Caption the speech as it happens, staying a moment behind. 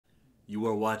You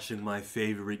are watching my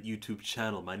favorite YouTube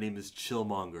channel. My name is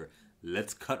Chillmonger.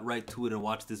 Let's cut right to it and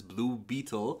watch this Blue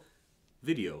Beetle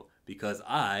video because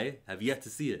I have yet to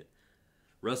see it.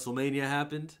 WrestleMania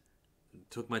happened,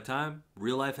 took my time.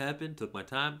 Real life happened, took my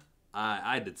time.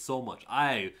 I did so much.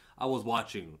 I was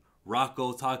watching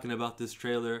Rocco talking about this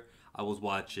trailer. I was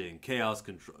watching Chaos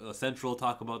Central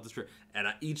talk about this trailer.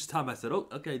 And each time I said, oh,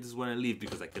 okay, this is when I leave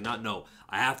because I cannot know.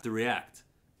 I have to react.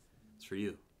 It's for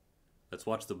you. Let's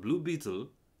watch the Blue Beetle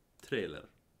trailer.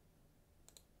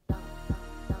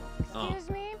 Excuse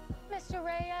me, Mr.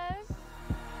 Reyes?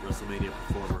 WrestleMania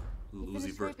performer, You Lucy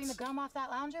finished scraping the Verts. gum off that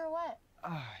lounger or what?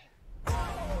 Oh,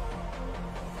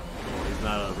 he's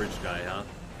not a rich guy, huh?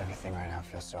 Everything right now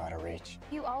feels so out of reach.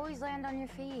 You always land on your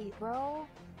feet, bro.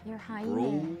 You're Bro.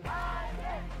 Jaime.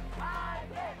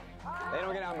 They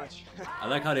don't get out much. I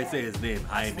like how they say his name,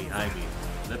 Jaime.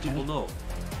 Let people know.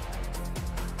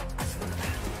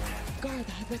 Guard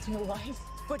that with your life,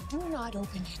 but do not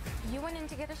open it. You went in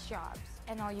to get us jobs,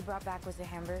 and all you brought back was a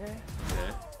hamburger?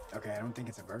 Okay. Okay, I don't think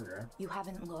it's a burger. You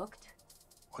haven't looked?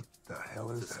 What the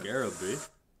hell is It's a that? scarab, eh?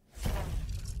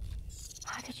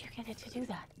 How did you get it to do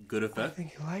that? Good I effect?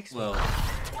 think he likes me. Well,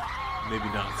 maybe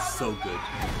not so good.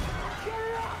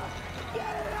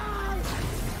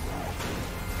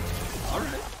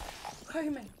 Alright.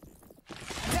 Jaime.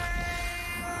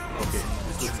 Okay,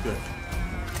 this looks good.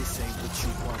 This ain't what you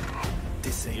want.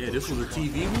 This ain't Yeah, what this was a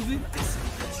TV movie? This ain't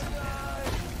what you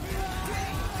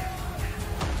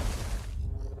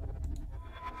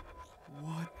want.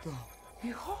 What the?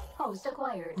 Host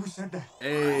acquired. Who said that?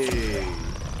 Hey,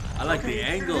 I like the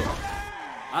angle.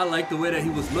 I like the way that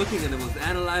he was looking and it was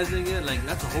analyzing it. Like,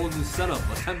 that's a whole new setup,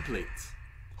 a template.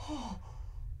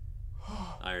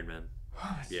 Iron Man.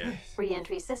 Yeah,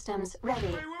 Re-entry systems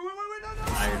ready.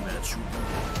 Iron Man.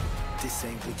 This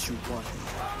ain't what you want.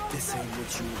 This ain't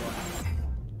what you want.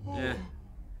 Yeah,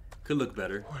 could look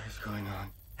better. What is going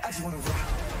on? I just wanna rock.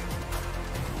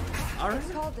 Alright.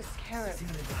 It's called the scarab.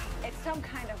 It's some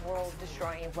kind of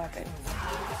world-destroying weapon.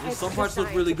 Some parts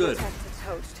look really good. Protect its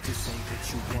host. This ain't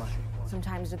what you want.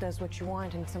 Sometimes it does what you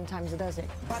want, and sometimes it doesn't.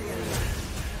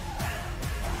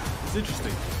 It's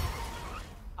interesting.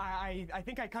 I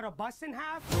think I cut a bus in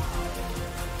half.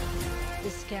 The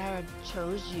scarab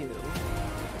chose you,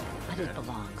 but it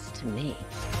belongs to me.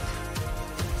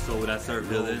 So that's our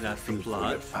villain, that's the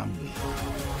plot. Family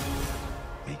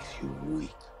makes you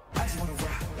weak. I just wanna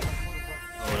rock.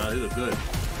 Oh, no, he looked good.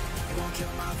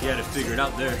 He had it figured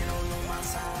out there.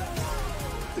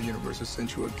 The universe has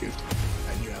sent you a gift,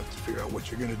 and you have to figure out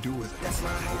what you're gonna do with it.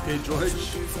 Okay, George.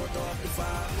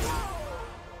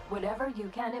 Whatever you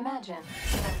can imagine,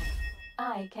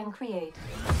 I can create.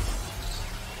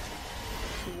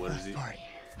 So what is he? Party.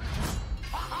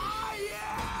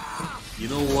 You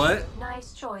know what?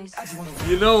 Nice choice.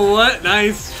 You know what?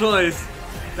 Nice choice.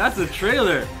 That's a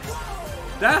trailer.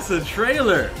 That's a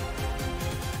trailer.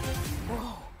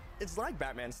 It's like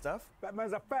Batman stuff.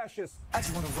 Batman's a fascist. I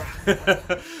just wanna rock.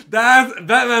 That's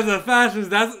Batman's a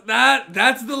fascist.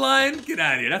 That's the line. Get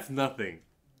out of here. That's nothing.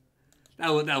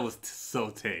 That was so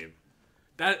tame.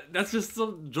 That's just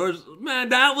some George. Man,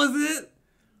 that was it.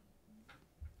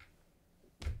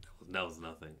 That was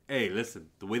nothing. Hey, listen.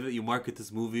 The way that you market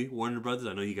this movie, Warner Brothers,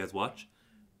 I know you guys watch.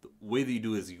 The way that you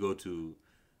do is you go to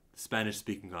the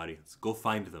Spanish-speaking audience, go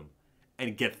find them,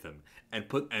 and get them, and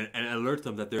and alert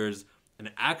them that there's an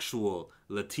actual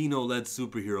Latino-led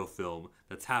superhero film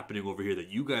that's happening over here that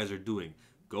you guys are doing.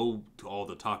 Go to all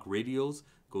the talk radios.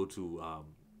 Go to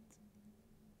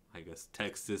I guess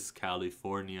Texas,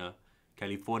 California,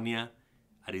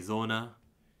 Arizona,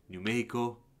 New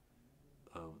Mexico.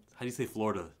 How do you say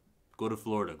Florida? Go to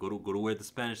Florida. Go to where the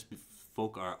Spanish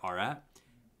folk are at,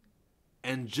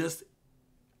 and just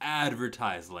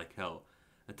advertise like hell.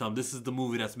 And tell them this is the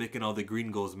movie that's making all the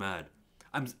gringos mad.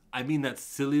 I mean that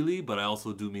sillily, but I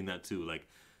also do mean that too. Like,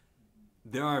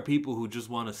 there are people who just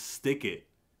want to stick it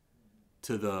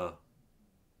to the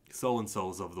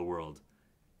so-and-sos of the world.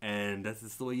 And that's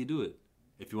just the way you do it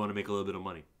if you want to make a little bit of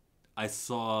money. I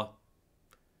think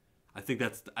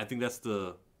that's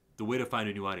the way to find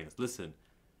a new audience. Listen,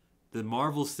 the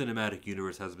Marvel Cinematic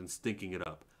Universe has been stinking it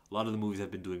up. A lot of the movies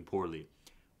have been doing poorly.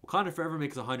 Wakanda Forever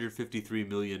makes $153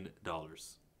 million.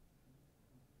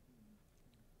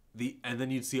 And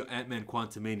then you'd see Ant-Man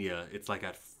Quantumania, it's like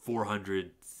at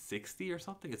 460 or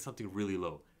something. It's something really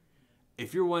low.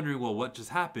 If you're wondering, well, what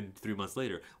just happened 3 months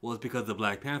later? Well, it's because the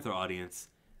Black Panther audience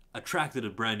attracted a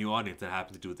brand new audience that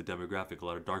happened to do with the demographic. A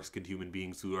lot of dark-skinned human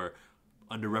beings who are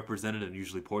underrepresented and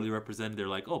usually poorly represented. They're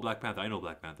like, oh, Black Panther, I know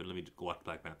Black Panther. Let me go watch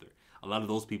Black Panther. A lot of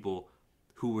those people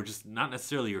who were just not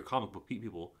necessarily your comic book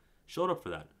people showed up for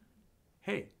that.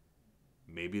 Hey,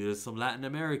 maybe there's some Latin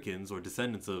Americans or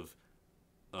descendants of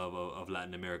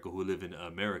Latin America who live in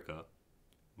America,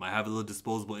 might have a little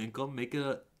disposable income. Make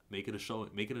it a show.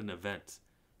 Make it an event.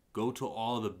 Go to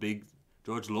all the big.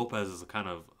 George Lopez is a kind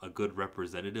of a good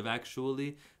representative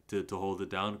actually to hold it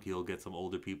down. He'll get some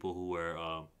older people who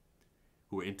were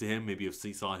into him. Maybe if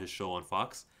you saw his show on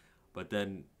Fox, but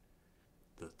then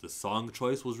the song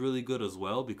choice was really good as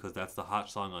well because that's the hot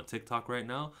song on TikTok right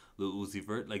now. Lil Uzi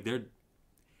Vert, like they're,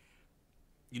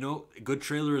 good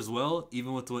trailer as well.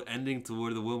 Even with the ending to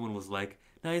where the woman was like,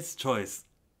 "Nice choice,"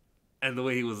 and the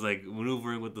way he was like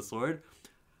maneuvering with the sword.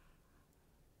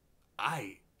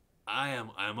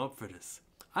 I'm up for this.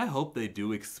 I hope they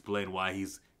do explain why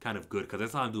he's kind of good, because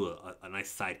that's how I'm doing a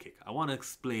nice sidekick. I want to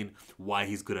explain why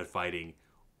he's good at fighting,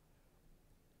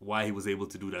 why he was able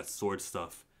to do that sword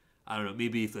stuff. I don't know,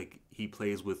 maybe if like he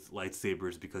plays with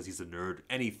lightsabers because he's a nerd.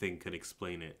 Anything can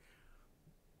explain it.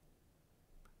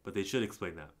 But they should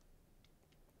explain that.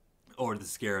 Or the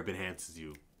scarab enhances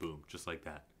you. Boom, just like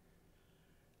that.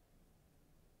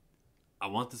 I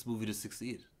want this movie to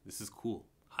succeed. This is cool.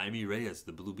 Jaime Reyes,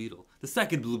 the Blue Beetle. The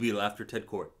second Blue Beetle after Ted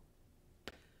Kort.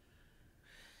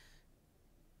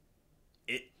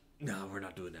 No, we're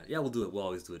not doing that. Yeah, we'll do it. We'll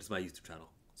always do it. It's my YouTube channel.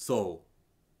 So,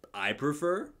 I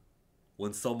prefer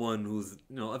when someone who's,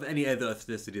 of any other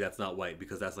ethnicity that's not white,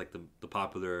 because that's like the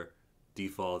popular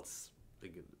defaults,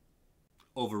 like,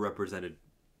 overrepresented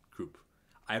group.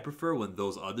 I prefer when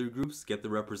those other groups get the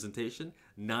representation,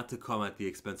 not to come at the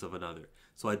expense of another.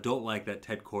 So I don't like that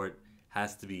Ted Kort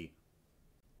has to be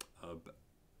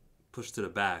pushed to the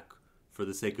back for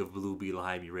the sake of Blue Beetle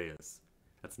Jaime Reyes.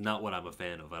 That's not what I'm a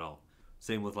fan of at all.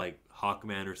 Same with like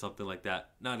Hawkman or something like that.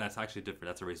 No, that's actually different.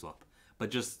 That's a race swap. But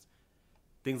just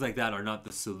things like that are not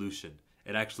the solution.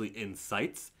 It actually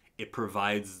incites. It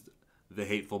provides the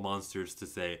hateful monsters to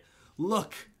say,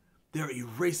 "Look, they're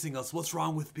erasing us. What's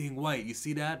wrong with being white? You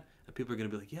see that?" And people are going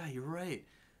to be like, "Yeah, you're right.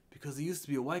 Because it used to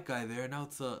be a white guy there, now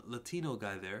it's a Latino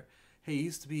guy there. Hey, it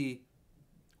used to be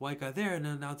a white guy there, and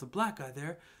then now it's a black guy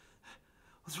there.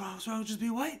 What's wrong? What's wrong with just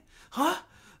being white? Huh?"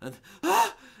 And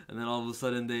then all of a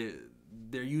sudden,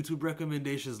 their YouTube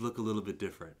recommendations look a little bit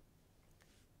different.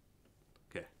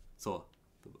 Okay, so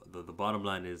the bottom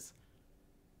line is,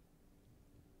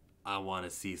 I want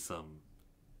to see some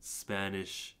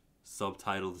Spanish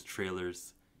subtitled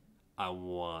trailers. I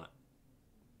want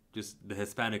just the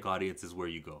Hispanic audience is where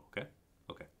you go. Okay.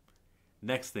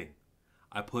 Next thing,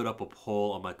 I put up a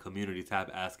poll on my community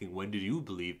tab asking, when do you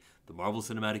believe the Marvel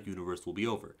Cinematic Universe will be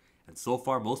over? And so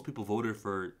far, most people voted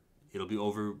for it'll be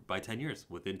over by 10 years.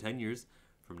 Within 10 years,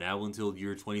 from now until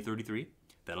year 2033,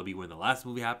 that'll be when the last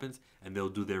movie happens, and they'll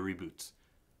do their reboots,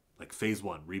 like Phase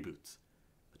 1 reboots.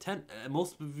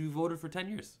 Most of you voted for 10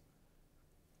 years.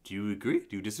 Do you agree?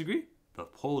 Do you disagree? The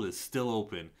poll is still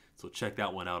open, so check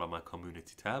that one out on my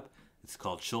community tab. It's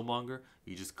called Chillmonger.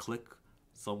 You just click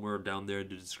somewhere down there in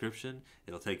the description.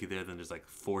 It'll take you there. Then there's like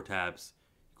 4 tabs.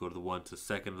 You go to the one to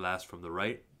second last from the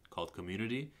right called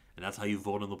Community, and that's how you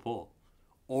vote on the poll.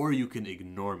 Or you can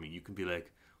ignore me. You can be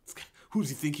like, who does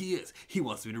he think he is? He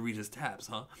wants me to read his tabs,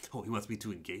 huh? Oh, he wants me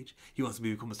to engage. He wants me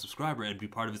to become a subscriber and be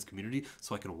part of his community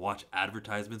so I can watch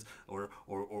advertisements or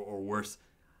worse,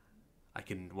 I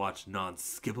can watch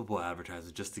non-skippable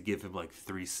advertisements just to give him like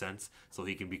 3 cents so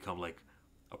he can become like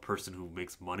a person who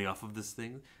makes money off of this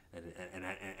thing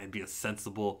and be a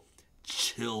sensible,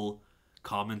 chill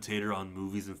commentator on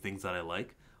movies and things that I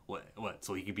like. What?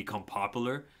 So he can become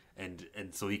popular and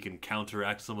so he can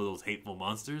counteract some of those hateful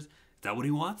monsters? Is that what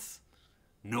he wants?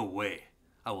 No way.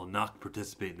 I will not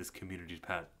participate in this community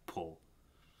poll.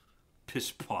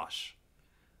 Pish posh.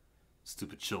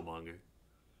 Stupid chillmonger.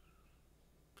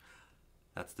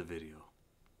 That's the video.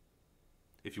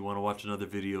 If you want to watch another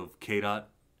video of K-Dot,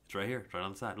 it's right here. It's right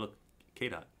on the side. Look,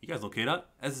 K-Dot. You guys know K-Dot?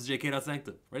 SSJ K-Dot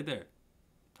Sanctum. Right there.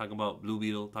 Talking about Blue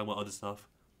Beetle. Talking about other stuff.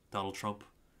 Donald Trump.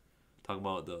 Talking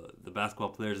about the basketball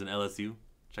players in LSU.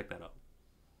 Check that out.